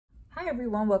Hi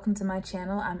everyone, welcome to my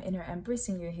channel. I'm Inner Empress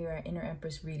and you're here at Inner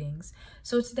Empress Readings.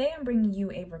 So today I'm bringing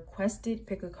you a requested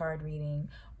pick a card reading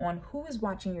on who is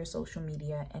watching your social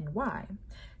media and why.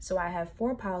 So I have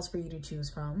 4 piles for you to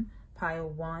choose from. Pile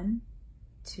 1,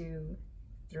 2,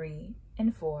 3,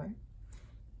 and 4.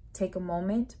 Take a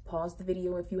moment, pause the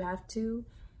video if you have to,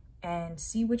 and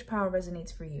see which pile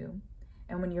resonates for you.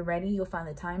 And when you're ready, you'll find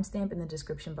the timestamp in the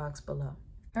description box below.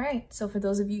 All right, so for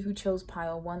those of you who chose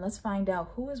pile 1, let's find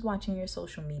out who is watching your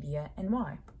social media and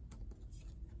why.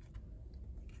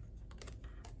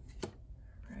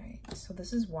 Right, so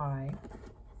this is why,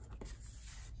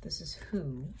 this is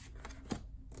who,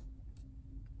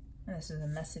 and this is a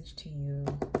message to you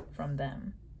from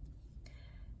them.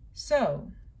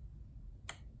 So,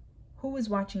 who is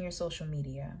watching your social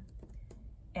media?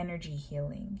 Energy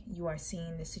healing. You are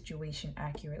seeing the situation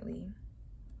accurately.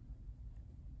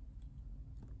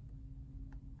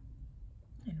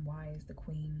 And why is the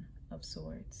Queen of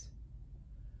Swords?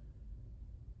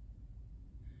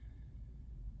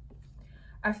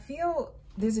 I feel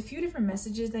there's a few different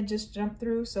messages that just jumped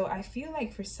through. So I feel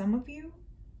like for some of you,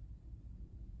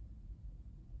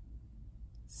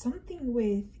 something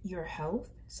with your health,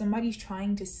 somebody's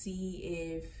trying to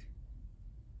see if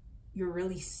you're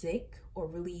really sick or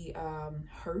really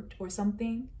hurt or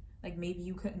something. Like maybe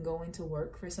you couldn't go into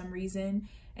work for some reason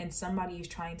and somebody is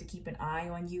trying to keep an eye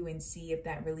on you and see if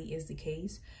that really is the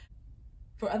case.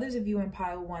 For others of you in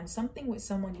pile 1, something with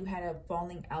someone you had a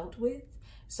falling out with.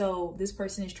 So this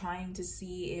person is trying to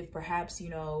see if perhaps, you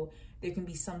know, there can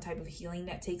be some type of healing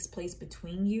that takes place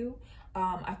between you.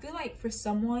 I feel like for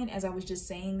someone, as I was just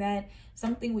saying that,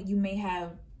 something what you may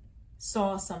have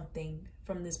saw something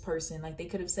from this person. Like they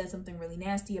could have said something really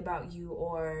nasty about you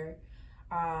or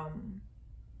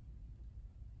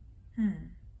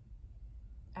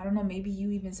I don't know, maybe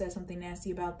you even said something nasty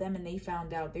about them and they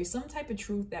found out. There's some type of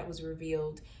truth that was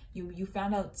revealed. You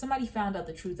found out, somebody found out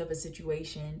the truth of a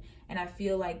situation. And I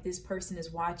feel like this person is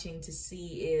watching to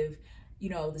see if, you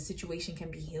know, the situation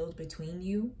can be healed between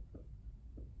you.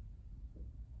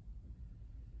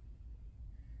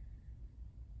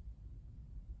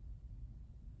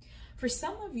 For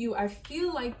some of you, I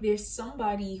feel like there's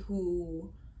somebody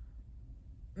who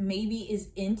maybe is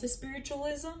into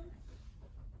spiritualism.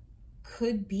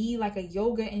 Could be like a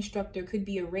yoga instructor, could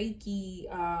be a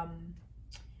Reiki, I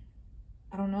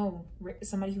don't know,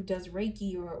 somebody who does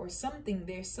Reiki or something.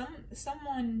 There's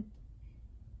someone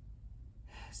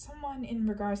in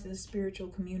regards to the spiritual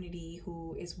community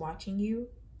who is watching you.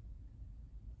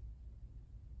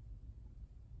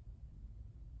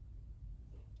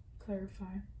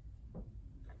 Clarify.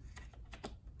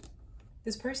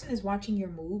 This person is watching your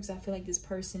moves. I feel like this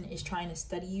person is trying to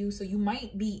study you. So you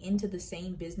might be into the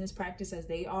same business practice as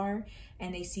they are,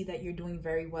 and they see that you're doing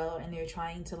very well and they're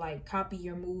trying to like copy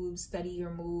your moves, study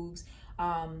your moves,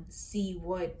 see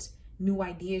what new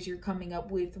ideas you're coming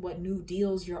up with, what new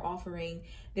deals you're offering.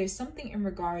 There's something in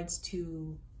regards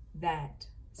to that.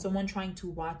 Someone trying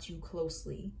to watch you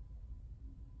closely.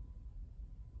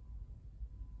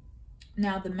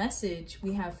 Now the message,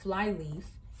 we have Flyleaf.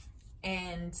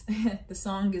 And the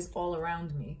song is All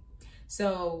Around Me.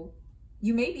 So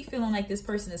you may be feeling like this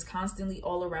person is constantly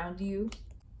all around you.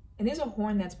 And there's a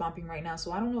horn that's bumping right now.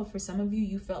 So I don't know if for some of you,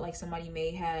 you felt like somebody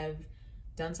may have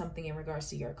done something in regards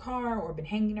to your car or been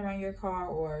hanging around your car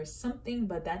or something,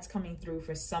 but that's coming through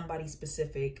for somebody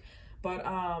specific. But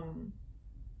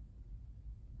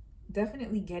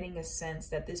definitely getting a sense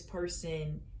that this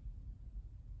person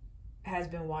has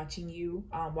been watching you,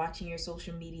 watching your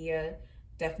social media,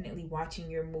 definitely watching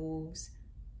your moves.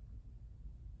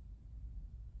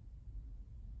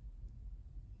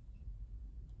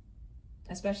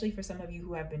 Especially for some of you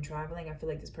who have been traveling, I feel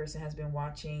like this person has been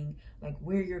watching like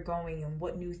where you're going and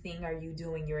what new thing are you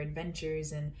doing, your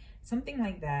adventures and something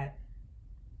like that.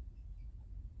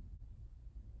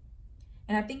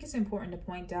 And I think it's important to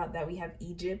point out that we have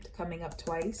Egypt coming up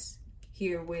twice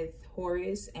here with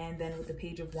Horus, and then with the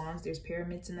Page of Wands, there's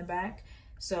pyramids in the back.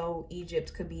 So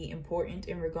Egypt could be important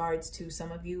in regards to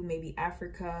some of you, maybe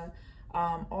Africa.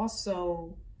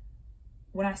 Also,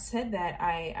 when I said that,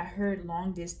 I heard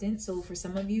long distance. So for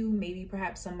some of you, maybe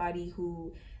perhaps somebody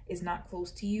who is not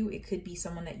close to you. It could be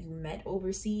someone that you met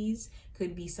overseas.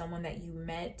 Could be someone that you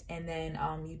met and then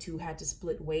you two had to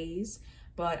split ways.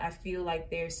 But I feel like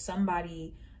there's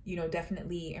somebody, you know,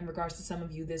 definitely in regards to some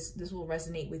of you, this will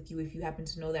resonate with you if you happen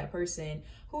to know that person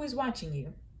who is watching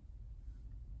you.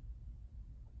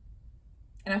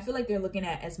 And I feel like they're looking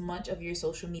at as much of your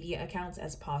social media accounts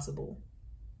as possible.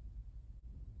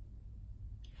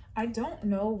 I don't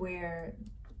know where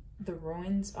the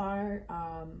ruins are.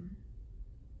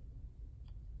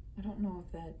 I don't know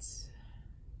if that's,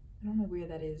 I don't know where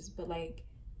that is, but like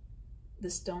the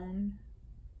stone,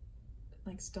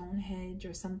 like Stonehenge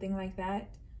or something like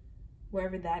that,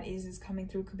 wherever that is coming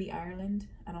through. Could be Ireland.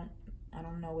 I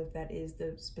don't know if that is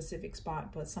the specific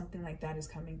spot, but something like that is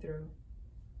coming through.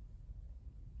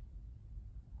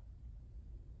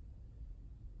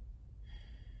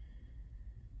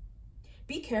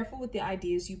 Be careful with the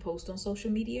ideas you post on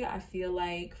social media. I feel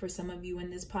like for some of you in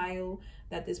this pile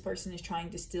that this person is trying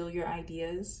to steal your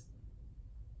ideas.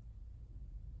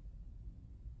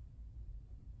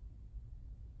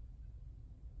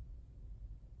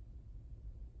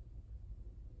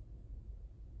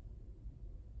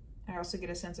 I also get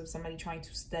a sense of somebody trying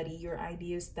to study your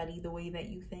ideas, study the way that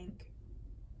you think,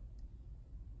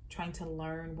 trying to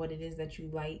learn what it is that you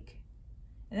like.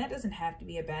 And that doesn't have to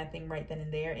be a bad thing right then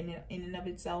and there in and of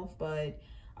itself, but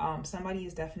somebody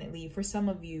is definitely, for some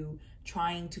of you,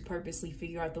 trying to purposely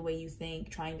figure out the way you think,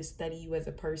 trying to study you as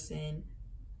a person.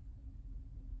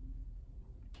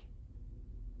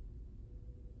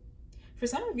 For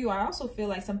some of you, I also feel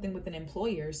like something with an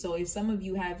employer. So if some of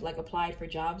you have like applied for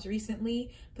jobs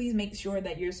recently, please make sure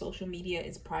that your social media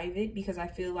is private, because I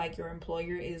feel like your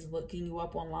employer is looking you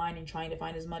up online and trying to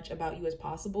find as much about you as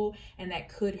possible, and that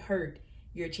could hurt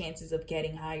your chances of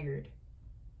getting hired.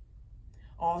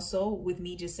 Also, with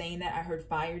me just saying that, I heard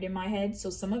fired in my head. So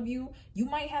some of you, you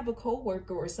might have a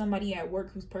coworker or somebody at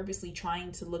work who's purposely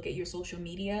trying to look at your social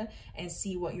media and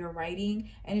see what you're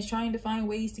writing and is trying to find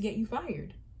ways to get you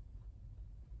fired.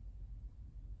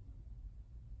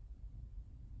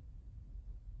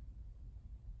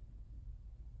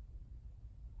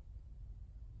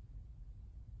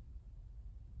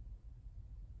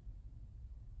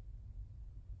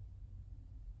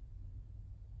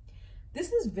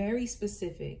 This is very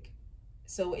specific,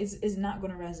 so it's not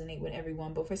going to resonate with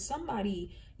everyone, but for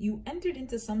somebody, you entered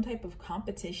into some type of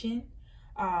competition,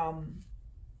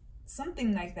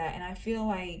 something like that, and I feel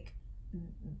like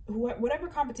whatever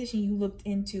competition you looked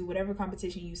into, whatever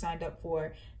competition you signed up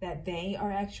for, that they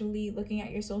are actually looking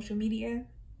at your social media.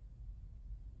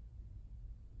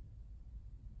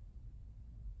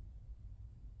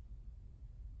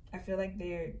 I feel like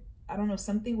they're, I don't know,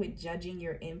 something with judging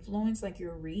your influence, like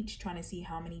your reach, trying to see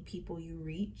how many people you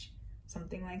reach,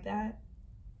 something like that.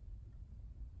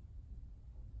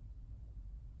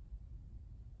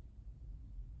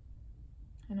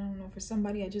 And I don't know, for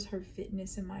somebody, I just heard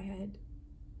fitness in my head.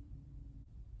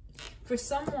 For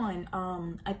someone,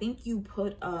 I think you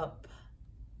put up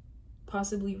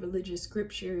possibly religious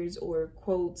scriptures or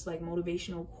quotes, like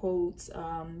motivational quotes,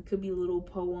 could be little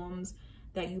poems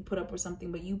that you put up or something,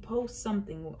 but you post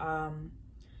something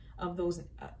of those,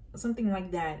 something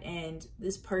like that, and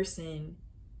this person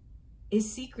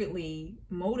is secretly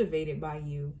motivated by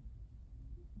you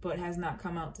but has not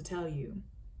come out to tell you.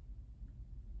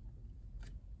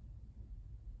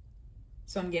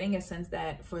 So I'm getting a sense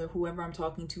that for whoever I'm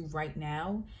talking to right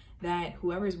now, that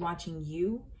whoever is watching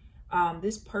you,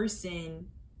 this person,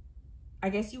 I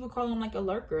guess you would call them like a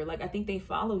lurker. Like, I think they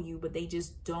follow you, but they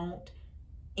just don't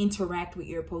interact with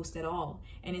your post at all.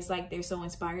 And it's like they're so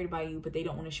inspired by you, but they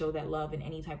don't want to show that love in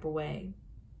any type of way.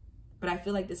 But I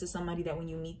feel like this is somebody that when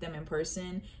you meet them in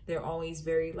person, they're always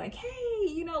very like, hey,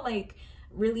 you know, like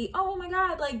really, oh my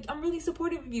God, like I'm really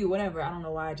supportive of you, whatever. I don't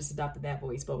know why I just adopted that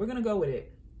voice, but we're gonna go with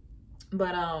it.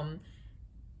 But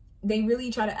they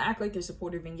really try to act like they're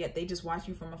supportive, and yet they just watch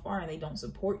you from afar and they don't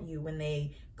support you when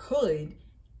they could,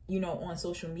 you know, on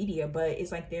social media. But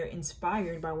it's like they're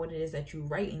inspired by what it is that you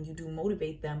write, and you do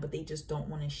motivate them, but they just don't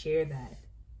want to share that.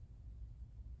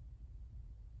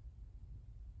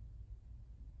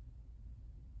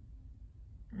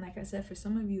 And like I said, for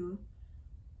some of you,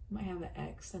 you might have an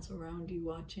ex that's around you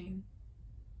watching,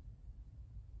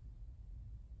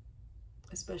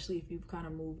 especially if you've kind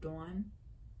of moved on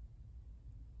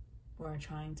or are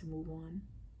trying to move on.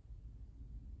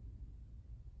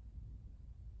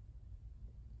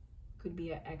 Could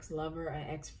be an ex-lover, an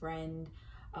ex-friend,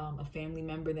 a family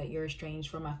member that you're estranged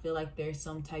from. I feel like there's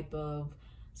some type of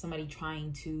somebody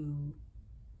trying to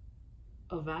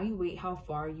evaluate how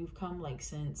far you've come, like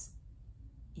since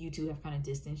you two have kind of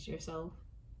distanced yourself.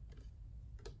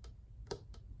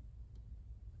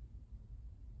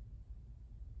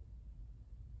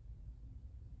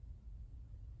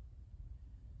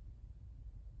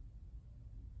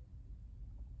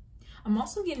 I'm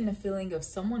also getting a feeling of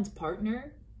someone's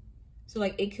partner. So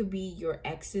like it could be your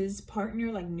ex's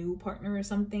partner, like new partner or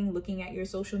something, looking at your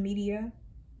social media.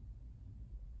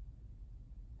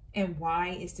 And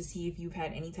why is to see if you've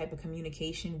had any type of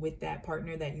communication with that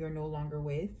partner that you're no longer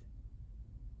with.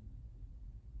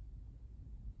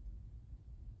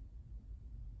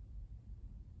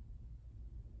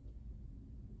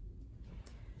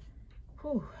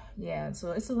 Whew. Yeah,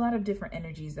 so it's a lot of different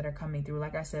energies that are coming through.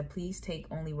 Like I said, please take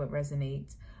only what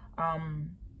resonates.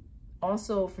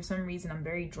 Also, for some reason, I'm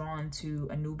very drawn to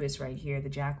Anubis right here, the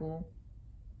jackal.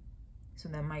 So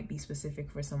that might be specific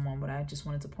for someone, but I just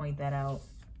wanted to point that out.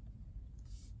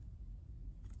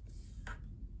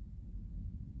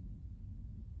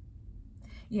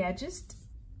 Yeah, just,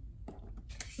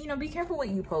 you know, be careful what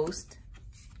you post,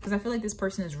 because I feel like this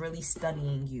person is really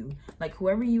studying you. Like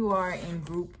whoever you are in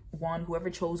group one, whoever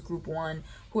chose group one,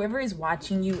 whoever is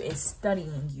watching you is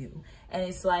studying you. And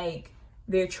it's like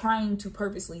they're trying to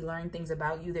purposely learn things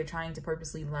about you. They're trying to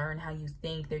purposely learn how you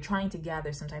think. They're trying to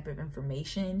gather some type of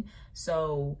information.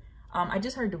 So I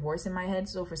just heard divorce in my head.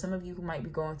 So for some of you who might be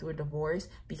going through a divorce,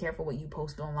 be careful what you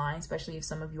post online, especially if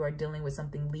some of you are dealing with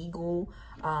something legal.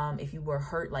 If you were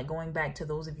hurt, like going back to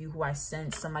those of you who I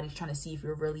sense somebody's trying to see if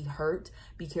you're really hurt,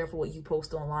 be careful what you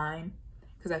post online,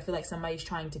 because I feel like somebody's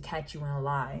trying to catch you in a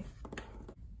lie.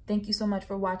 Thank you so much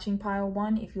for watching Pile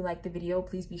 1. If you liked the video,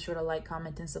 please be sure to like,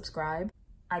 comment, and subscribe.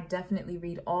 I definitely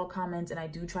read all comments, and I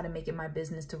do try to make it my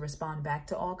business to respond back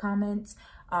to all comments.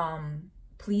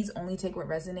 Please only take what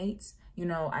resonates. You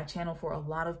know, I channel for a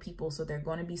lot of people, so there are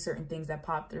going to be certain things that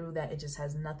pop through that it just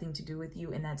has nothing to do with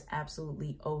you, and that's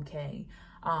absolutely okay.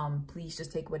 Please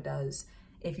just take what does.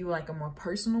 If you would like a more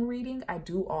personal reading, I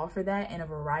do offer that in a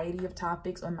variety of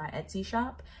topics on my Etsy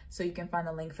shop, so you can find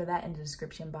the link for that in the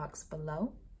description box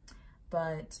below.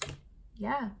 But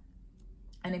yeah.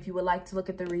 And if you would like to look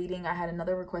at the reading, I had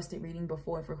another requested reading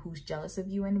before for who's jealous of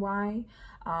you and why.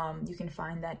 You can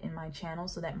find that in my channel,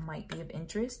 so that might be of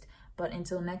interest. But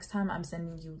until next time, I'm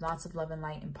sending you lots of love and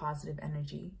light and positive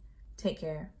energy. Take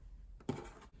care.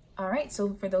 All right,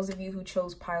 so for those of you who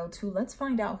chose pile 2, let's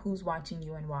find out who's watching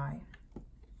you and why.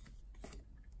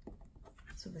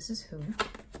 So this is who,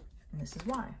 and this is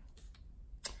why.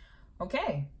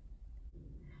 Okay.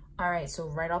 All right, so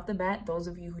right off the bat, those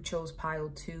of you who chose pile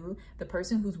 2, the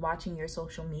person who's watching your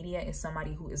social media is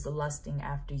somebody who is lusting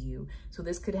after you. So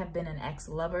this could have been an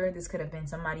ex-lover. This could have been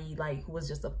somebody like who was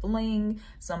just a fling,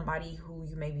 somebody who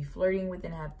you may be flirting with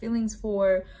and have feelings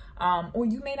for, or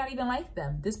you may not even like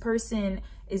them. This person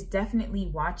is definitely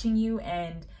watching you,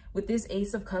 and with this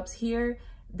Ace of Cups here,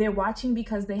 they're watching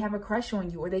because they have a crush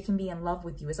on you, or they can be in love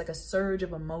with you. It's like a surge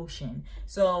of emotion.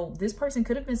 So this person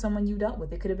could have been someone you dealt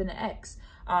with. It could have been an ex,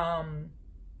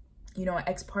 you know, an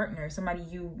ex-partner, somebody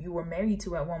you were married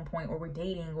to at one point, or were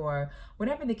dating, or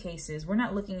whatever the case is. We're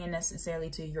not looking in necessarily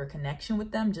to your connection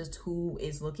with them, just who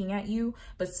is looking at you,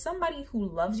 but somebody who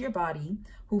loves your body,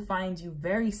 who finds you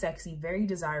very sexy, very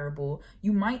desirable.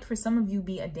 You might, for some of you,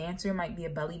 be a dancer, might be a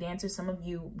belly dancer. Some of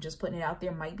you, just putting it out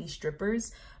there, might be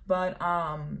strippers, but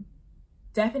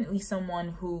definitely someone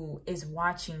who is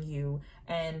watching you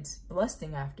and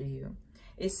lusting after you.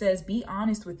 It says, be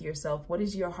honest with yourself. What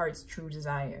is your heart's true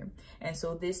desire? And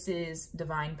so this is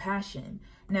divine passion.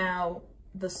 Now,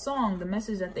 the song, the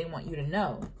message that they want you to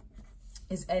know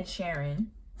is Ed Sheeran,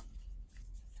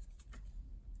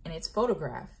 and it's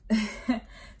Photograph.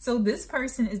 So this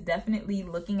person is definitely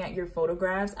looking at your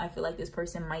photographs. I feel like this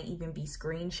person might even be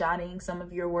screenshotting some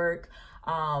of your work.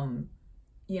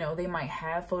 You know, they might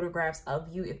have photographs of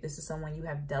you if this is someone you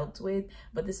have dealt with,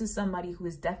 but this is somebody who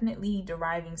is definitely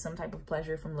deriving some type of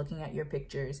pleasure from looking at your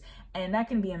pictures. And that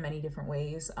can be in many different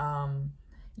ways.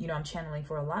 You know, I'm channeling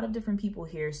for a lot of different people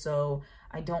here, so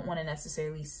I don't want to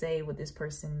necessarily say what this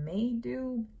person may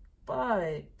do,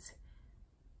 but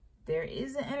there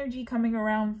is an energy coming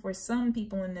around for some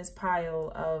people in this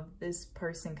pile of this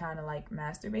person kind of like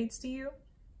masturbates to you.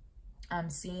 I'm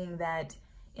seeing that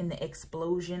in the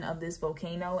explosion of this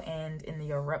volcano and in the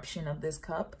eruption of this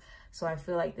cup. So I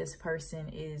feel like this person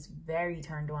is very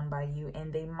turned on by you,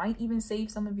 and they might even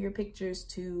save some of your pictures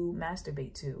to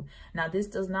masturbate to. Now, this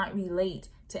does not relate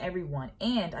to everyone.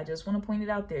 And I just want to point it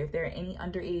out there. If there are any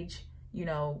underage, you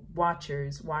know,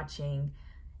 watchers watching,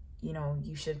 you know,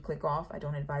 you should click off. I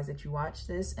don't advise that you watch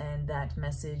this. And that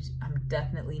message, I'm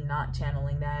definitely not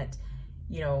channeling that,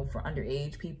 you know, for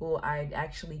underage people. I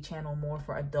actually channel more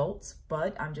for adults,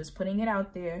 but I'm just putting it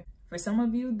out there. For some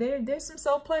of you, there's some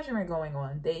self-pleasuring going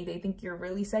on. They think you're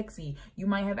really sexy. You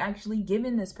might have actually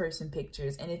given this person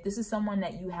pictures. And if this is someone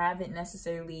that you haven't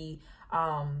necessarily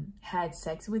had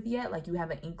sex with yet, like you have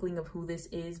an inkling of who this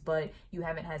is, but you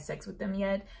haven't had sex with them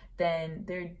yet, then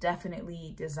they're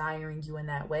definitely desiring you in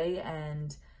that way.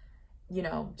 And, you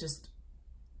know, just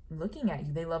looking at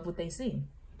you, they love what they see.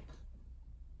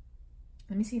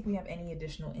 Let me see if we have any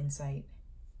additional insight.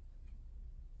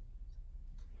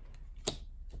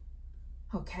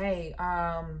 Okay,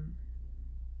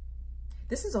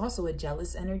 this is also a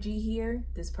jealous energy here.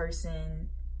 This person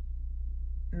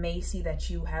may see that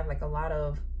you have like a lot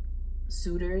of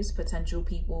suitors, potential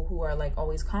people who are like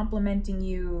always complimenting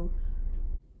you,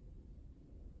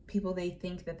 people they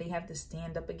think that they have to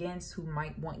stand up against who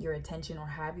might want your attention or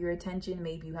have your attention.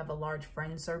 Maybe you have a large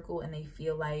friend circle and they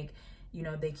feel like, you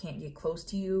know, they can't get close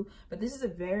to you. But this is a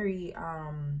very,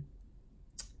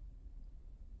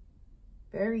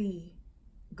 very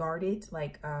guarded,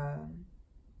 like,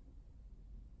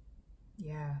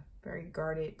 yeah, very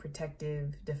guarded,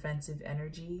 protective, defensive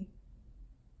energy.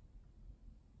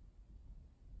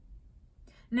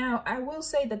 Now, I will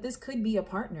say that this could be a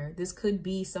partner. This could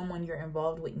be someone you're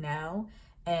involved with now,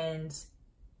 and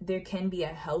there can be a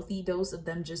healthy dose of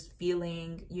them just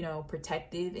feeling, you know,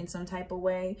 protective in some type of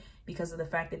way because of the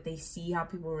fact that they see how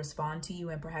people respond to you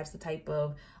and perhaps the type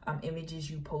of images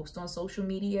you post on social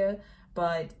media.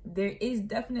 But there is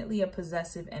definitely a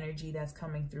possessive energy that's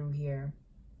coming through here.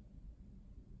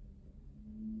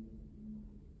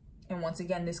 And once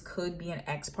again, this could be an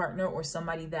ex-partner or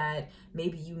somebody that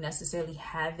maybe you necessarily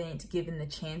haven't given the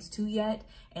chance to yet.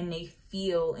 And they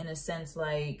feel, in a sense,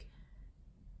 like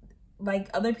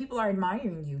other people are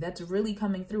admiring you. That's really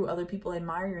coming through. Other people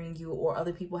admiring you, or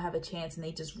other people have a chance and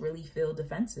they just really feel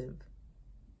defensive.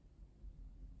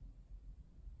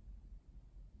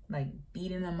 Like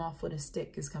beating them off with a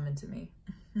stick is coming to me.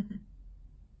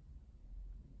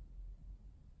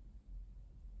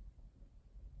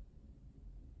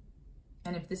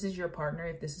 And if this is your partner,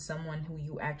 if this is someone who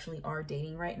you actually are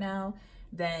dating right now,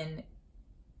 then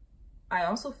I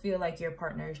also feel like your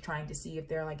partner is trying to see if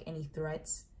there are like any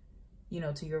threats, you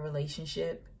know, to your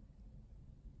relationship.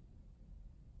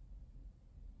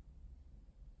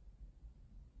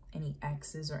 Any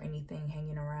exes or anything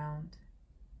hanging around.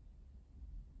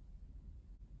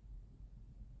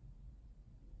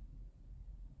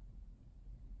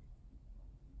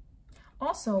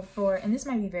 Also and this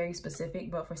might be very specific,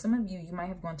 but for some of you, you might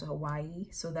have gone to Hawaii.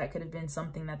 So that could have been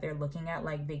something that they're looking at,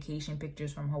 like vacation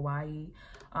pictures from Hawaii.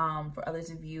 For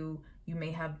others of you, you may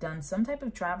have done some type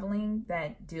of traveling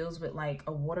that deals with like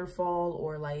a waterfall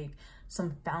or like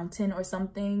some fountain or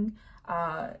something.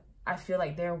 I feel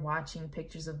like they're watching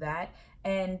pictures of that.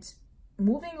 And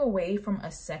moving away from a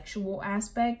sexual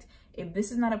aspect, if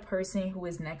this is not a person who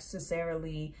is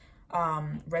necessarily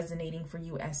resonating for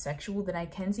you as sexual, then I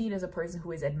can see it as a person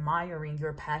who is admiring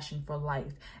your passion for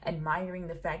life, admiring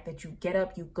the fact that you get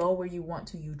up, you go where you want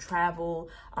to, you travel,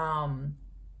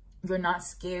 you're not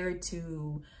scared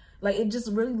to, like, it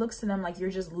just really looks to them like you're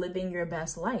just living your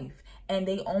best life, and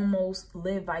they almost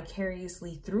live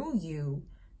vicariously through you,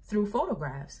 through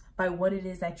photographs, by what it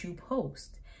is that you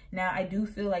post. Now, I do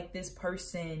feel like this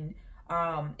person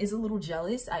is a little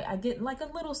jealous. I get like a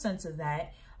little sense of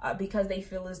that. Because they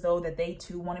feel as though that they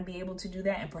too want to be able to do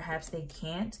that, and perhaps they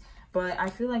can't. But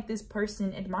I feel like this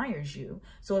person admires you.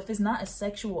 So if it's not a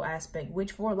sexual aspect,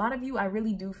 which for a lot of you, I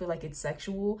really do feel like it's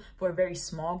sexual. For a very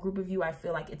small group of you, I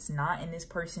feel like it's not. And this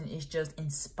person is just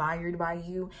inspired by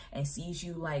you and sees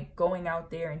you like going out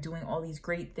there and doing all these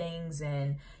great things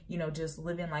and, you know, just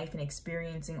living life and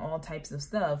experiencing all types of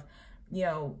stuff. You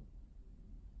know,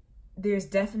 there's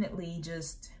definitely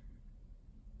just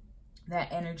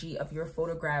that energy of your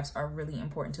photographs are really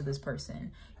important to this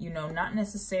person. You know, not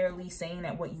necessarily saying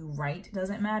that what you write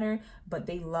doesn't matter, but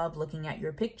they love looking at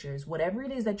your pictures. Whatever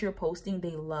it is that you're posting,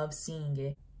 they love seeing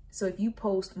it. So if you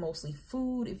post mostly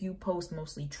food, if you post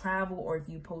mostly travel, or if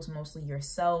you post mostly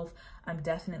yourself, I'm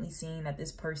definitely seeing that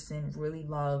this person really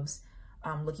loves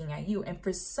looking at you. And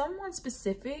for someone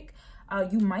specific,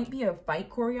 you might be a fight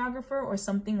choreographer or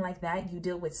something like that. You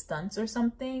deal with stunts or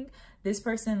something. This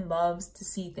person loves to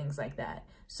see things like that.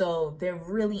 So they're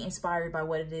really inspired by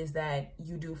what it is that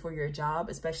you do for your job,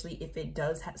 especially if it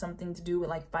does have something to do with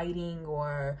like fighting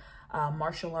or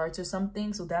martial arts or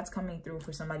something. So that's coming through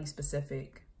for somebody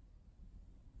specific.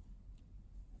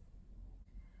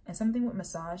 And something with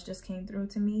massage just came through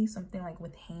to me, something like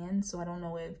with hands. So I don't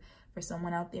know if for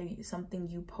someone out there, something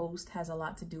you post has a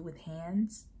lot to do with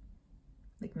hands.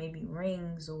 Like maybe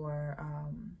rings or,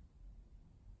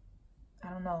 I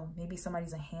don't know, maybe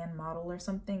somebody's a hand model or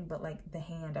something, but like the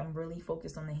hand, I'm really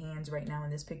focused on the hands right now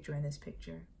in this picture,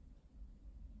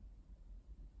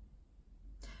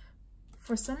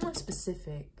 For someone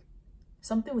specific,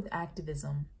 something with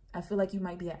activism. I feel like you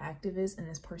might be an activist and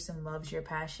this person loves your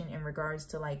passion in regards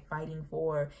to like fighting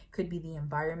for, could be the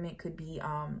environment, could be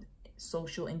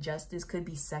social injustice, could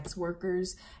be sex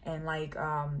workers and like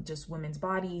just women's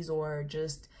bodies or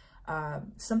just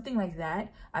something like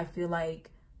that. I feel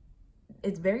like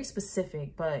it's very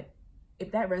specific, but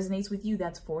if that resonates with you,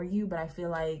 that's for you. But I feel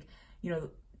like, you know,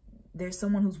 there's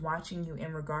someone who's watching you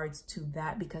in regards to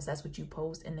that because that's what you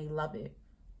post and they love it.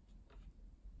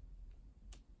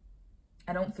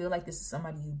 I don't feel like this is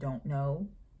somebody you don't know.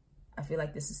 I feel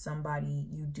like this is somebody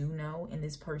you do know, and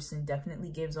this person definitely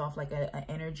gives off like an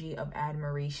energy of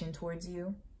admiration towards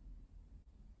you.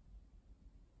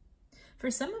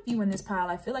 For some of you in this pile,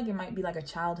 I feel like it might be like a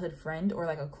childhood friend or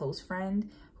like a close friend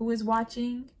who is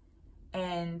watching,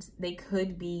 and they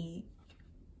could be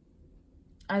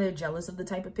either jealous of the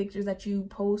type of pictures that you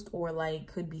post or like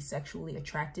could be sexually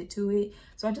attracted to it.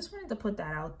 So I just wanted to put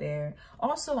that out there.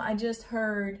 Also, I just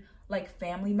heard like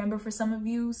family member for some of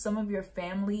you. Some of your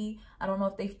family, I don't know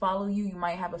if they follow you. You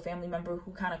might have a family member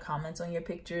who kind of comments on your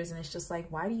pictures, and it's just like,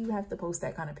 why do you have to post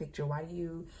that kind of picture? Why do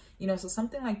you, so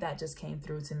something like that just came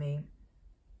through to me.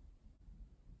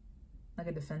 Like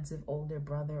a defensive older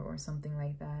brother or something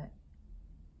like that.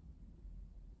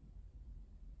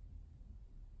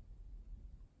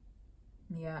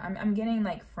 Yeah, I'm getting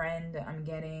like friend, I'm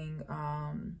getting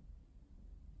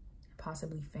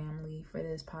possibly family for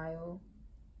this pile.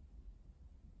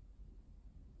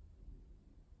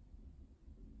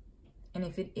 And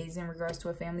if it is in regards to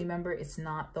a family member, it's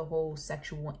not the whole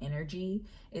sexual energy.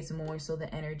 It's more so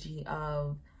the energy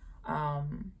of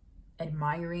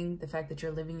admiring the fact that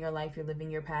you're living your life, you're living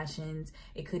your passions.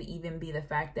 It could even be the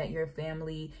fact that your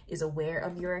family is aware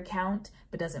of your account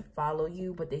but doesn't follow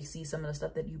you, but they see some of the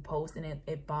stuff that you post and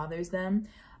it bothers them.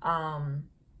 And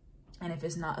if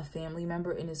it's not a family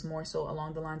member and it's more so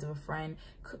along the lines of a friend,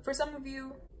 for some of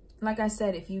you, like I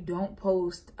said, if you don't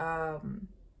post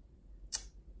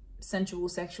sensual,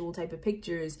 sexual type of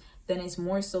pictures, then it's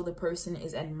more so the person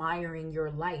is admiring your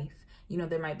life.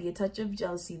 There might be a touch of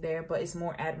jealousy there, but it's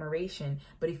more admiration.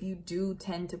 But if you do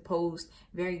tend to post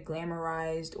very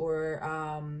glamorized or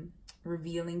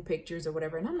revealing pictures or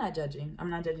whatever, and I'm not judging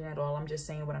at all, I'm just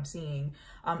saying what I'm seeing.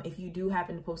 If you do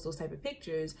happen to post those type of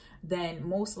pictures, then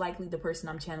most likely the person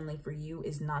I'm channeling for you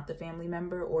is not the family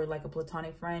member or like a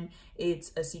platonic friend.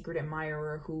 It's a secret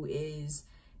admirer who is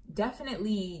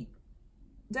definitely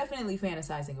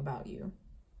fantasizing about you.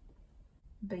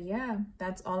 But yeah,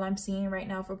 that's all I'm seeing right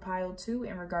now for pile 2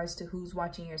 in regards to who's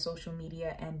watching your social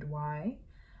media and why.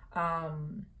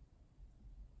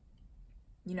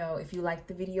 If you like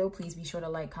the video, please be sure to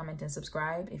like, comment, and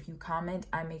subscribe. If you comment,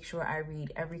 I make sure I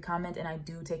read every comment and I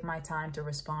do take my time to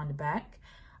respond back.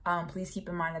 Please keep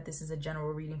in mind that this is a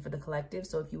general reading for the collective.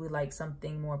 So if you would like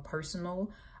something more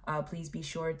personal, please be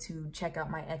sure to check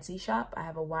out my Etsy shop. I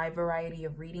have a wide variety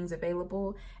of readings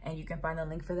available, and you can find the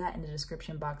link for that in the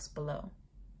description box below.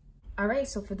 All right,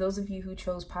 so for those of you who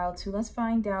chose pile 2, let's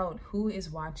find out who is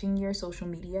watching your social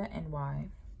media and why.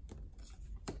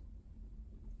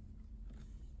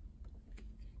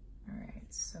 All right,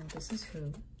 so this is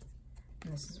who,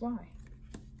 and this is why.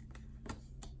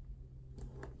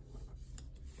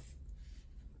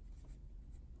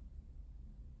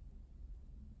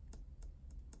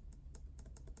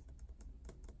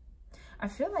 I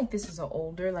feel like this is an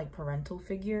older, like parental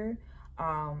figure,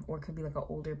 or it could be like an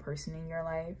older person in your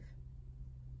life.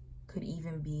 Could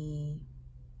even be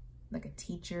like a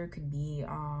teacher, could be,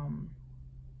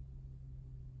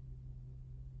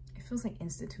 it feels like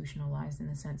institutionalized in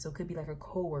a sense. So it could be like a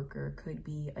coworker, could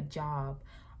be a job.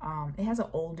 It has an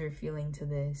older feeling to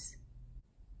this.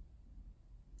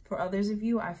 For others of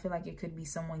you, I feel like it could be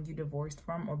someone you divorced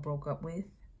from or broke up with.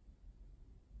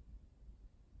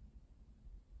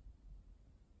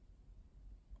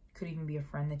 Could even be a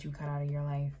friend that you cut out of your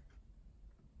life.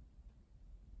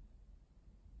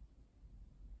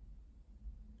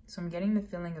 So I'm getting the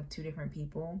feeling of 2 different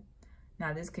people.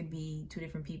 Now, this could be 2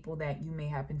 different people that you may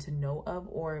happen to know of,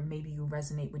 or maybe you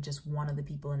resonate with just one of the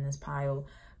people in this pile.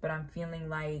 But I'm feeling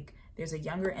like there's a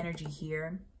younger energy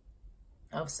here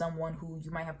of someone who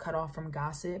you might have cut off from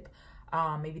gossip.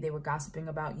 Maybe they were gossiping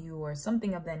about you or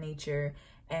something of that nature,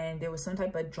 and there was some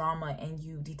type of drama and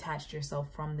you detached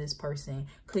yourself from this person.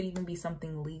 Could even be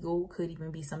something legal, could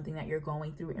even be something that you're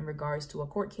going through in regards to a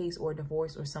court case or a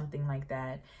divorce or something like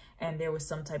that. And there was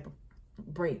some type of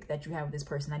break that you have with this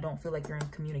person. I don't feel like you're in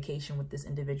communication with this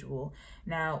individual.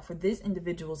 Now, for this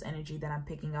individual's energy that I'm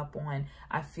picking up on,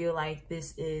 I feel like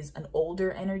this is an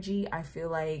older energy. I feel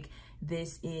like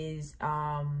this is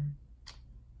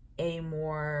a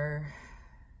more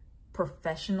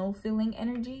professional feeling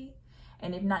energy,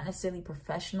 and if not necessarily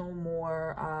professional,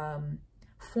 more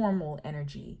formal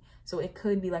energy. So it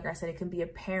could be, like I said, it could be a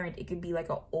parent, it could be like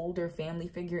an older family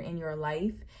figure in your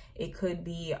life, it could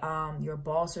be your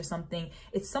boss or something.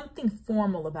 It's something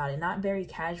formal about it, not very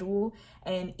casual.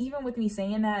 And even with me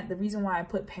saying that, the reason why I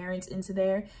put parents into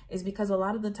there is because a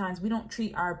lot of the times we don't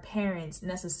treat our parents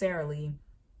necessarily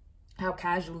how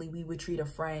casually we would treat a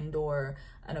friend or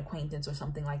an acquaintance or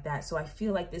something like that. So I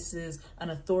feel like this is an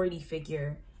authority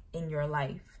figure in your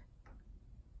life.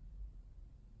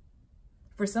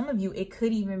 For some of you, it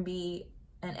could even be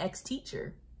an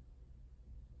ex-teacher.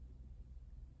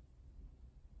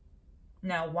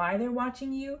 Now, why they're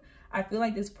watching you, I feel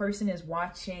like this person is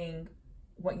watching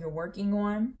what you're working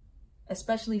on,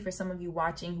 especially for some of you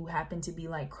watching who happen to be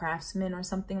like craftsmen or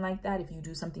something like that. If you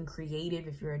do something creative,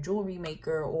 if you're a jewelry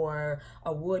maker or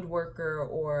a woodworker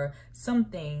or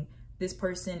something, this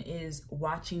person is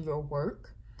watching your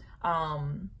work.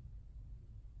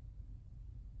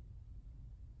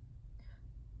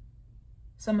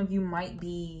 Some of you might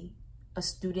be a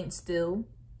student still,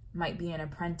 might be an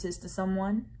apprentice to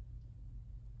someone.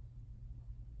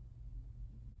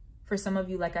 For some of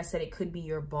you, like I said, it could be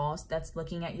your boss that's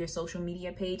looking at your social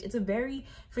media page. It's a very,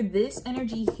 for this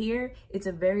energy here, it's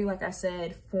a very, like I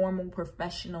said, formal,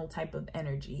 professional type of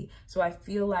energy. So I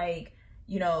feel like,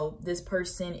 you know, this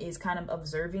person is kind of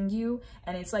observing you,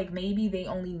 and it's like maybe they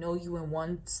only know you in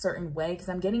one certain way, because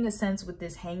I'm getting a sense with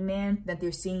this hangman that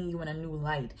they're seeing you in a new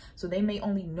light. So they may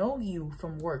only know you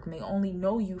from work, may only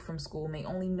know you from school, may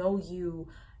only know you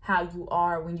how you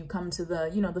are when you come to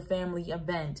the, you know, the family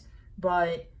event,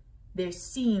 but they're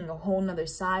seeing a whole nother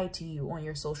side to you on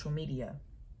your social media.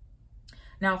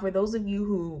 Now, for those of you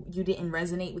who you didn't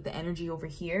resonate with the energy over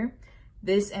here,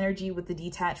 this energy with the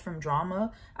detached from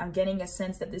drama, I'm getting a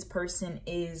sense that this person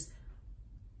is,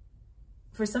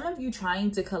 for some of you,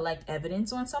 trying to collect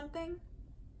evidence on something.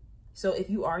 So if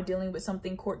you are dealing with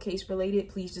something court case related,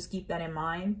 please just keep that in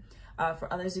mind.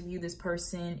 For others of you, this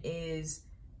person is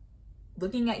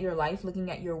looking at your life, looking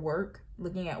at your work,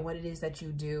 looking at what it is that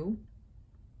you do.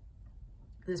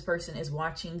 This person is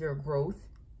watching your growth.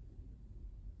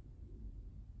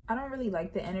 I don't really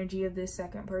like the energy of this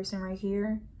second person right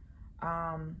here.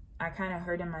 I kind of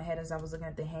heard in my head as I was looking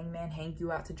at the hangman, hang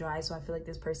you out to dry. So I feel like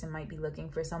this person might be looking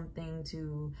for something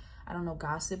to, I don't know,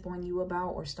 gossip on you about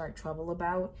or start trouble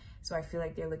about. So I feel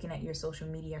like they're looking at your social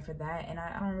media for that. And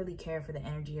I don't really care for the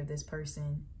energy of this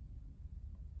person.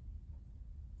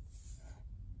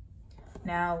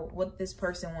 Now, what this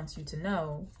person wants you to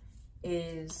know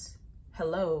is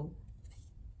Hello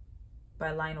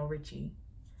by Lionel Richie.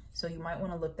 So you might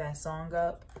want to look that song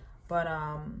up. But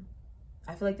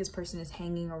I feel like this person is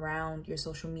hanging around your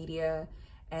social media,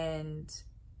 and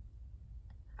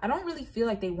I don't really feel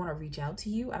like they want to reach out to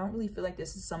you. I don't really feel like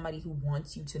this is somebody who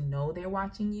wants you to know they're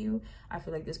watching you. I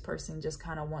feel like this person just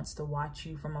kind of wants to watch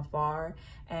you from afar.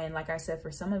 And like I said,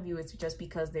 for some of you, it's just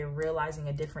because they're realizing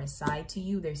a different side to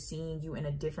you. They're seeing you in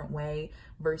a different way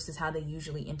versus how they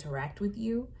usually interact with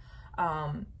you.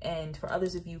 And for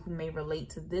others of you who may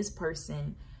relate to this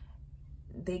person,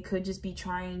 they could just be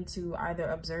trying to either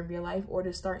observe your life or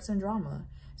to start some drama.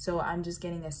 So I'm just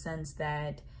getting a sense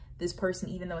that this person,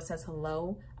 even though it says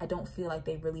hello, I don't feel like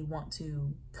they really want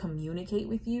to communicate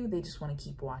with you. They just want to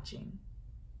keep watching.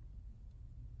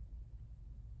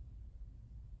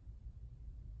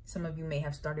 Some of you may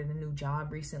have started a new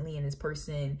job recently, and this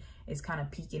person is kind of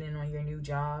peeking in on your new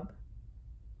job.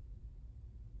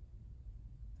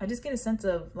 I just get a sense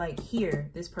of like here,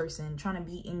 this person trying to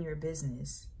be in your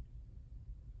business.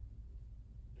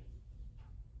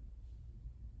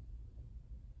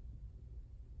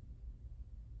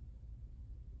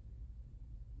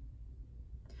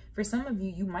 For some of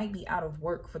you, you might be out of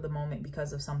work for the moment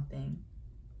because of something.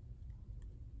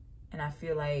 And I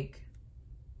feel like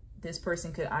this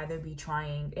person could either be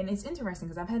trying, and it's interesting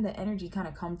because I've had the energy kind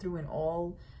of come through in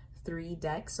all three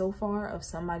decks so far of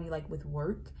somebody like with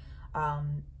work.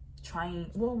 Trying,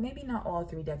 well, maybe not all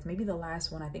three decks, maybe the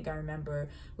last one I think I remember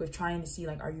with trying to see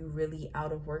like, are you really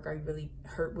out of work? Are you really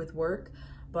hurt with work?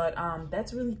 But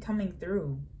that's really coming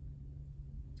through,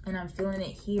 and I'm feeling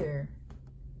it here.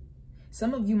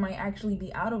 Some of you might actually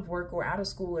be out of work or out of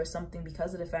school or something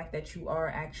because of the fact that you are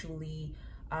actually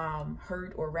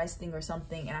hurt or resting or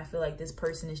something. And I feel like this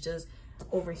person is just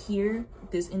over here.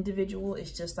 This individual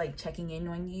is just like checking in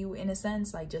on you in a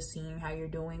sense, like just seeing how you're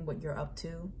doing, what you're up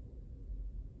to.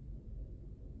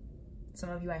 Some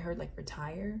of you I heard like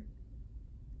retire.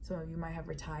 Some of you might have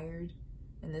retired,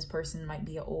 and this person might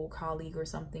be an old colleague or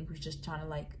something who's just trying to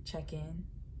like check in.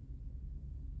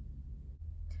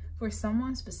 For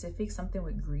someone specific, something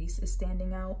with Greece is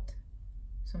standing out.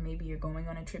 So maybe you're going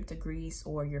on a trip to Greece,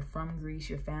 or you're from Greece,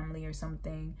 your family or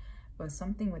something, but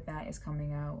something with that is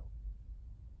coming out.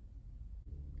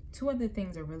 Two other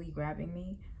things are really grabbing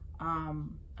me.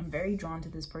 I'm very drawn to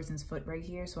this person's foot right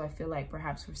here. So I feel like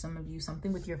perhaps for some of you,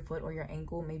 something with your foot or your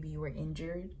ankle, maybe you were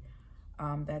injured.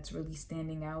 That's really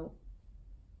standing out.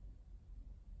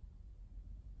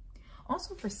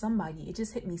 Also for somebody, it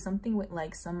just hit me, something with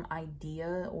like some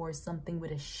idea or something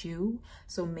with a shoe.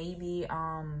 So maybe,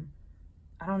 I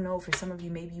don't know, for some of you,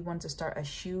 maybe you want to start a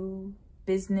shoe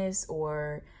business,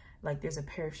 or like there's a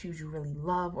pair of shoes you really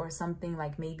love or something.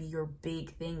 Like maybe your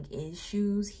big thing is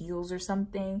shoes, heels or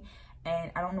something.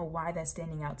 And I don't know why that's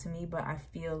standing out to me, but I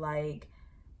feel like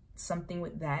something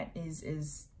with that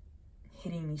is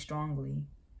hitting me strongly.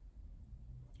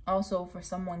 Also, for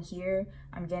someone here,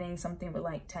 I'm getting something with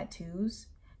like tattoos.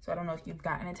 So I don't know if you've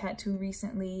gotten a tattoo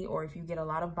recently, or if you get a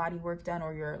lot of body work done,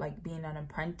 or you're like being an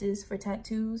apprentice for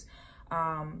tattoos.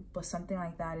 But something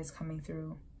like that is coming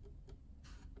through.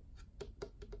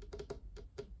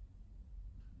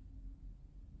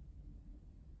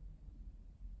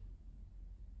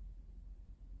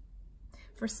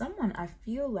 For someone, I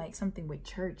feel like something with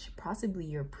church, possibly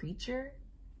your preacher.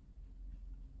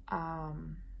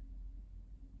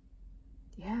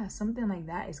 Yeah, something like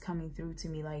that is coming through to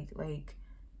me, like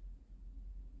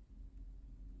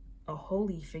a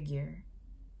holy figure.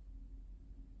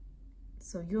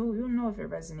 So you'll know if it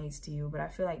resonates to you, but I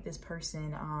feel like this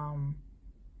person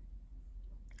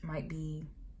might be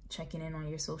checking in on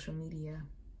your social media.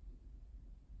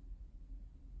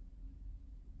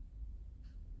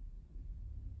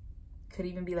 Could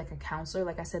even be like a counselor.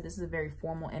 Like I said, this is a very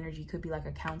formal energy. Could be like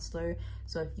a counselor.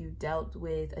 So if you dealt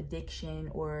with addiction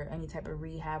or any type of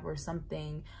rehab or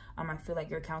something, I feel like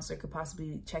your counselor could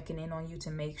possibly be checking in on you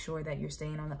to make sure that you're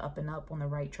staying on the up and up, on the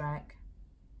right track.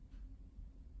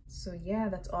 So yeah,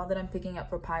 that's all that I'm picking up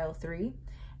for pile 3.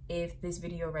 If this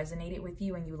video resonated with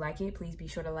you and you like it, please be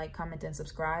sure to like, comment, and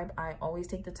subscribe. I always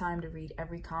take the time to read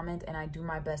every comment, and I do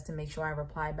my best to make sure I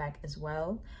reply back as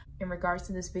well. In regards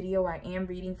to this video, I am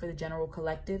reading for the general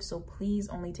collective, so please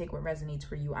only take what resonates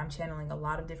for you. I'm channeling a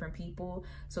lot of different people,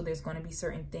 so there's going to be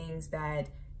certain things that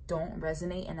don't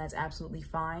resonate, and that's absolutely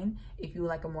fine. If you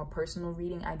like a more personal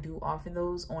reading, I do offer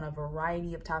those on a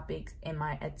variety of topics in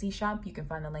my Etsy shop. You can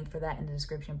find the link for that in the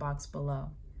description box below.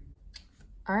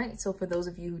 All right, so for those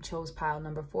of you who chose pile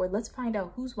number 4, let's find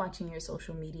out who's watching your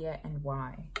social media and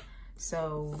why.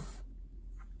 So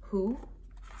who?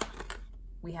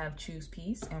 We have choose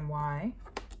peace and why.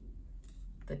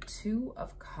 The 2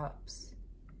 of Cups.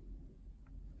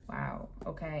 Wow,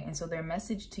 okay, and so their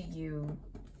message to you,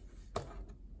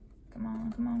 come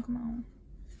on, come on, come on,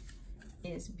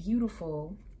 is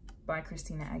Beautiful by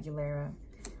Christina Aguilera.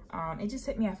 It just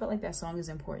hit me. I felt like that song is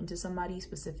important to somebody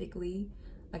specifically.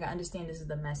 Like, I understand this is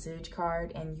the message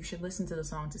card, and you should listen to the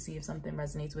song to see if something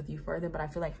resonates with you further. But I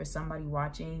feel like for somebody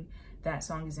watching, that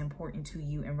song is important to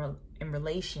you in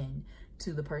relation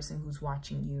to the person who's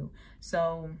watching you.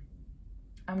 So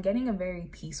I'm getting a very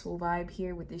peaceful vibe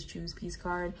here with this Choose Peace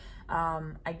card.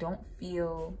 I don't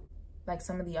feel like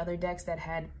some of the other decks that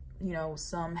had, you know,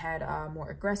 some had more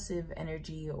aggressive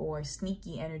energy or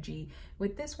sneaky energy.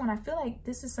 With this one, I feel like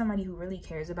this is somebody who really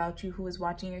cares about you, who is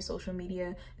watching your social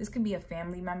media. This could be a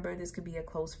family member. This could be a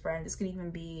close friend. This could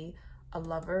even be a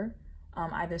lover,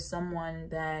 either someone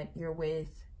that you're with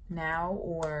now,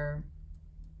 or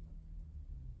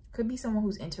could be someone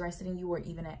who's interested in you, or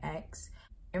even an ex.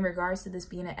 In regards to this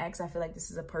being an ex, I feel like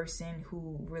this is a person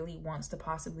who really wants to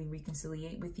possibly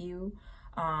reconciliate with you.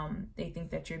 They think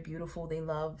that you're beautiful. They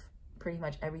love pretty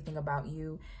much everything about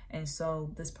you. And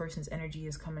so this person's energy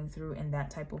is coming through in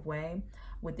that type of way.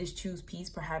 With this Choose Peace,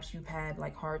 perhaps you've had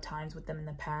like hard times with them in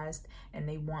the past and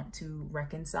they want to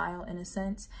reconcile in a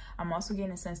sense. I'm also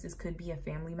getting a sense this could be a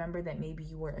family member that maybe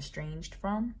you were estranged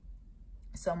from.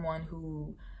 Someone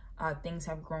who things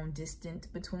have grown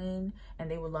distant between, and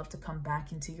they would love to come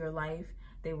back into your life.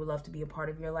 They would love to be a part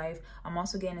of your life. I'm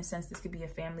also getting a sense this could be a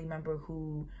family member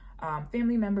who,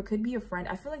 could be a friend.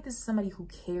 I feel like this is somebody who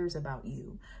cares about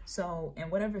you. So in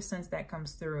whatever sense that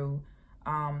comes through,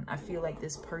 I feel like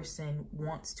this person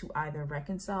wants to either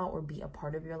reconcile or be a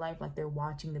part of your life. Like they're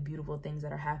watching the beautiful things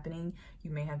that are happening. You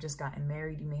may have just gotten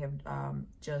married. You may have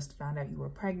just found out you were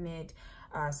pregnant.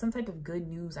 Some type of good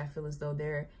news. I feel as though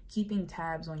they're keeping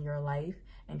tabs on your life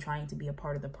and trying to be a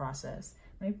part of the process.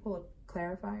 Let me pull a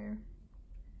clarifier.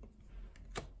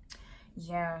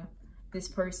 Yeah, this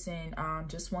person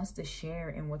just wants to share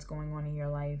in what's going on in your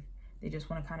life. They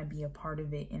just want to kind of be a part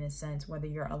of it in a sense, whether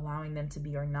you're allowing them to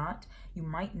be or not. You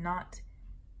might not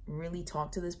really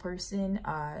talk to this person.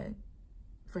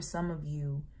 For some of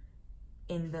you,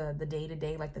 in the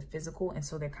day-to-day, like the physical, and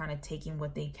so they're kind of taking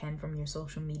what they can from your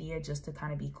social media just to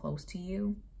kind of be close to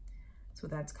you. So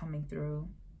that's coming through.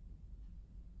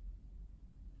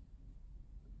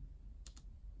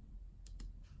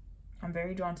 I'm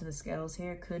very drawn to the scales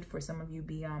here. Could for some of you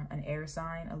be an air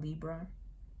sign, a Libra.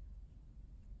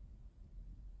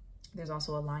 There's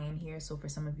also a lion here, so for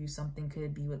some of you something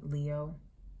could be with Leo.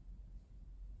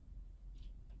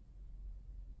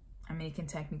 I mean, it can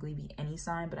technically be any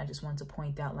sign, but I just want to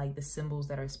point out like the symbols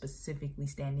that are specifically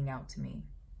standing out to me.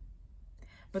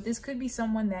 But this could be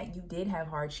someone that you did have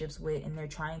hardships with and they're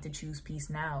trying to choose peace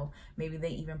now. Maybe they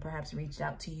even perhaps reached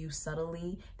out to you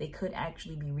subtly. They could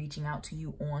actually be reaching out to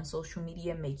you on social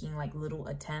media, making like little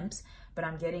attempts. But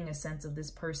I'm getting a sense of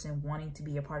this person wanting to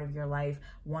be a part of your life,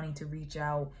 wanting to reach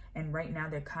out. And right now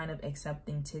they're kind of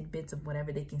accepting tidbits of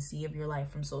whatever they can see of your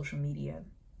life from social media.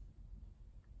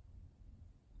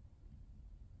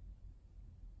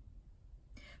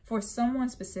 For someone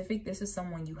specific, this is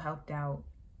someone you helped out.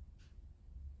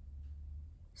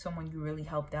 Someone you really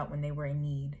helped out when they were in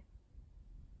need.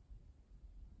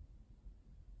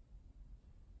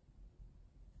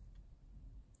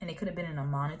 And it could have been in a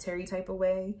monetary type of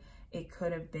way. It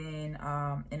could have been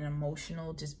an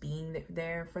emotional, just being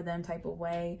there for them type of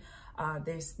way.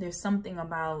 There's something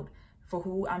about, for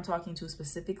who I'm talking to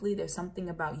specifically, there's something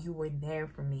about you were there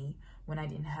for me when I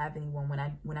didn't have anyone,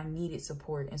 when I needed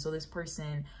support. And so this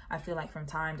person, I feel like from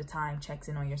time to time checks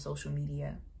in on your social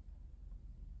media.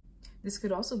 This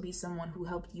could also be someone who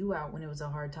helped you out when it was a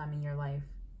hard time in your life.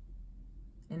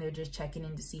 And they're just checking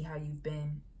in to see how you've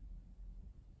been.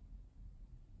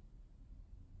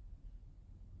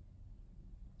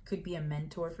 Could be a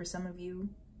mentor for some of you.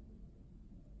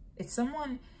 It's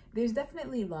someone, there's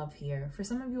definitely love here. For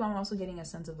some of you, I'm also getting a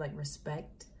sense of like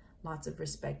respect, lots of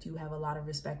respect. You have a lot of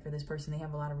respect for this person. They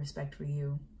have a lot of respect for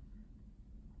you.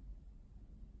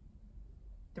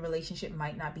 The relationship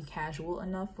might not be casual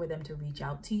enough for them to reach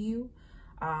out to you.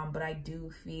 But I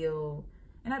do feel,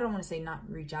 and I don't want to say not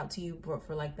reach out to you, but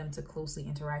for like them to closely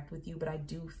interact with you. But I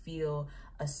do feel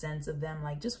a sense of them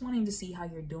like just wanting to see how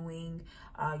you're doing,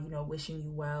 you know, wishing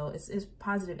you well. It's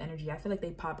positive energy. I feel like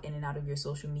they pop in and out of your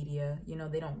social media. You know,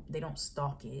 they don't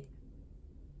stalk it,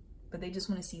 but they just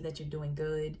want to see that you're doing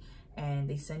good, and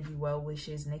they send you well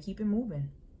wishes and they keep it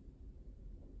moving.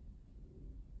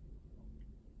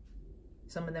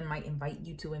 Some of them might invite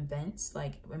you to events,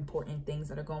 like important things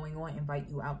that are going on, invite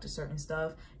you out to certain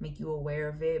stuff, make you aware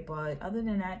of it. But other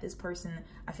than that, this person,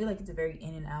 I feel like it's a very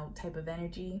in and out type of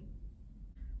energy.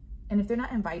 And if they're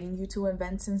not inviting you to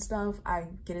events and stuff, I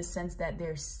get a sense that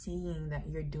they're seeing that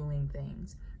you're doing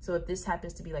things. So if this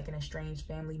happens to be like an estranged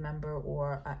family member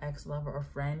or an ex-lover or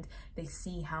friend, they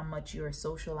see how much you're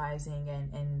socializing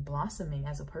and blossoming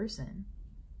as a person.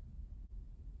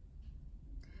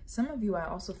 Some of you, I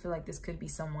also feel like this could be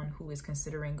someone who is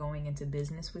considering going into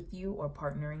business with you or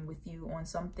partnering with you on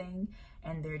something,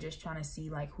 and they're just trying to see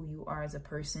like who you are as a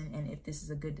person and if this is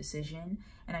a good decision.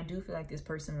 And I do feel like this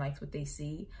person likes what they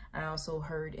see. I also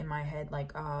heard in my head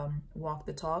like walk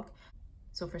the talk.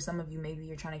 So for some of you, maybe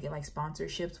you're trying to get like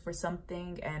sponsorships for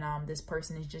something, and this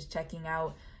person is just checking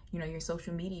out, you know, your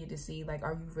social media to see like,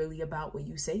 are you really about what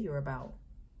you say you're about?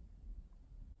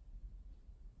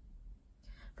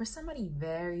 For somebody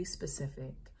very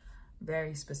specific,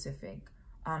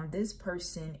 this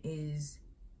person is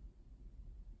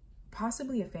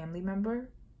possibly a family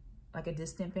member, like a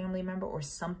distant family member or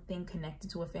something connected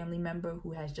to a family member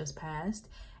who has just passed,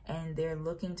 and they're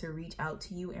looking to reach out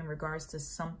to you in regards to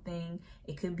something.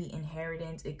 It could be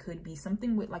inheritance, it could be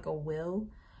something with like a will,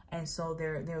 and so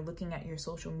they're looking at your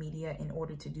social media in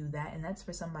order to do that, and that's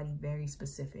for somebody very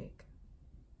specific.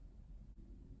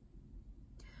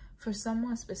 For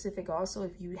someone specific also,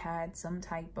 if you had some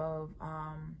type of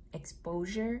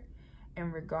exposure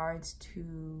in regards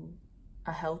to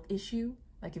a health issue,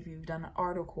 like if you've done an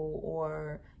article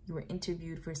or you were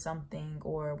interviewed for something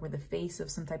or were the face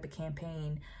of some type of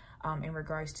campaign in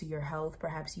regards to your health,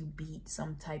 perhaps you beat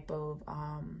some type of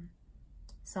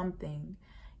something,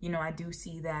 you know, I do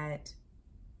see that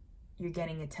you're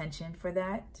getting attention for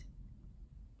that.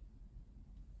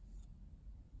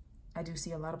 I do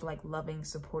see a lot of like loving,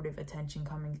 supportive attention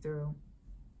coming through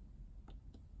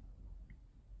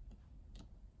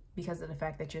because of the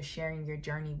fact that you're sharing your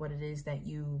journey, what it is that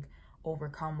you've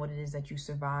overcome, what it is that you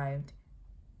survived.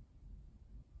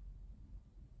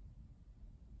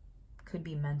 Could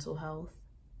be mental health.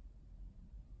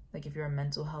 Like if you're a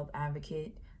mental health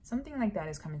advocate, something like that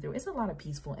is coming through. It's a lot of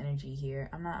peaceful energy here.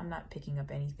 I'm not picking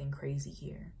up anything crazy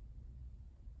here.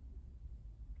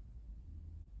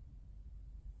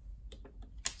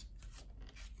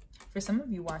 For some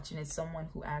of you watching, it's someone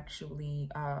who actually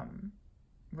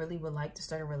really would like to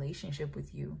start a relationship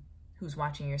with you, who's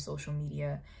watching your social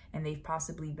media, and they've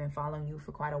possibly been following you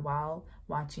for quite a while,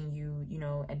 watching you, you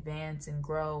know, advance and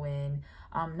grow, and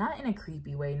not in a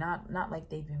creepy way, not like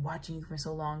they've been watching you for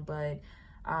so long, but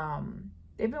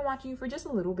they've been watching you for just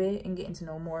a little bit and getting to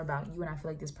know more about you. And I feel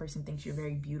like this person thinks you're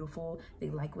very beautiful. They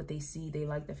like what they see. They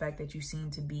like the fact that you seem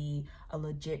to be a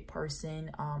legit person,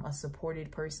 a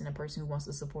supported person, a person who wants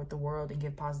to support the world and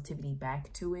give positivity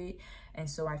back to it. And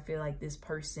so I feel like this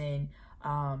person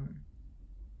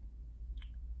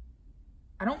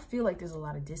I don't feel like there's a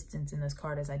lot of distance in this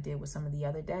card as I did with some of the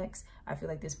other decks. I feel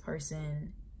like this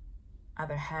person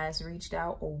either has reached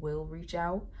out or will reach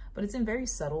out, but it's in very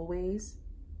subtle ways.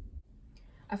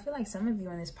 I feel like some of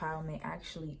you in this pile may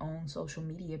actually own social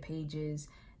media pages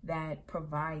that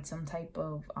provide some type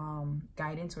of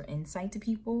guidance or insight to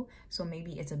people. So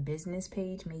maybe it's a business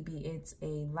page, maybe it's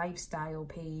a lifestyle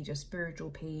page, a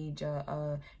spiritual page,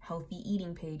 a healthy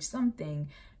eating page, something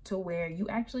to where you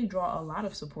actually draw a lot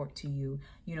of support to you.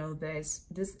 You know, there's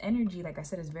this energy, like I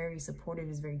said, is very supportive,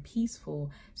 is very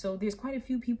peaceful. So there's quite a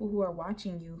few people who are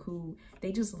watching you who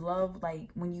they just love,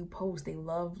 like when you post, they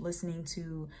love listening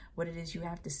to what it is you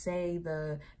have to say,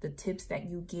 the tips that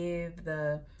you give,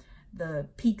 the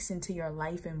peeks into your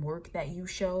life and work that you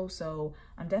show. So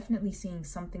I'm definitely seeing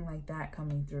something like that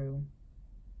coming through.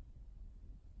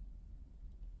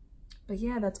 But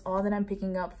yeah, that's all that I'm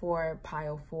picking up for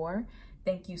pile 4.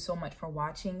 Thank you so much for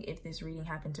watching. If this reading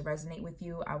happened to resonate with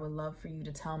you, I would love for you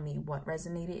to tell me what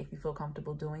resonated if you feel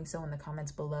comfortable doing so in the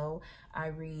comments below. I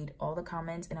read all the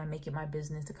comments and I make it my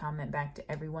business to comment back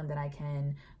to everyone that I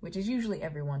can, which is usually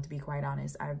everyone, to be quite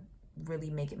honest. I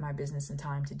really make it my business and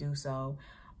time to do so.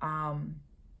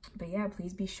 But yeah,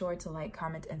 please be sure to like,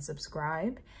 comment, and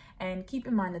subscribe. And keep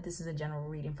in mind that this is a general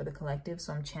reading for the collective,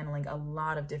 so I'm channeling a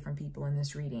lot of different people in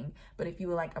this reading. But if you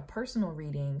would like a personal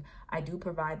reading, I do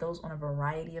provide those on a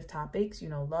variety of topics, you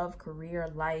know, love,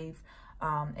 career, life,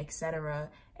 etc.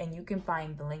 And you can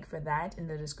find the link for that in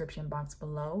the description box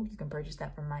below. You can purchase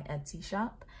that from my Etsy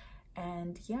shop.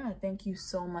 And yeah, thank you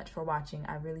so much for watching.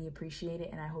 I really appreciate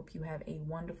it, and I hope you have a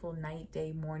wonderful night,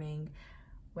 day, morning,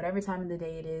 whatever time of the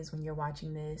day it is when you're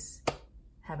watching this.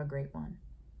 Have a great one.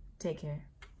 Take care.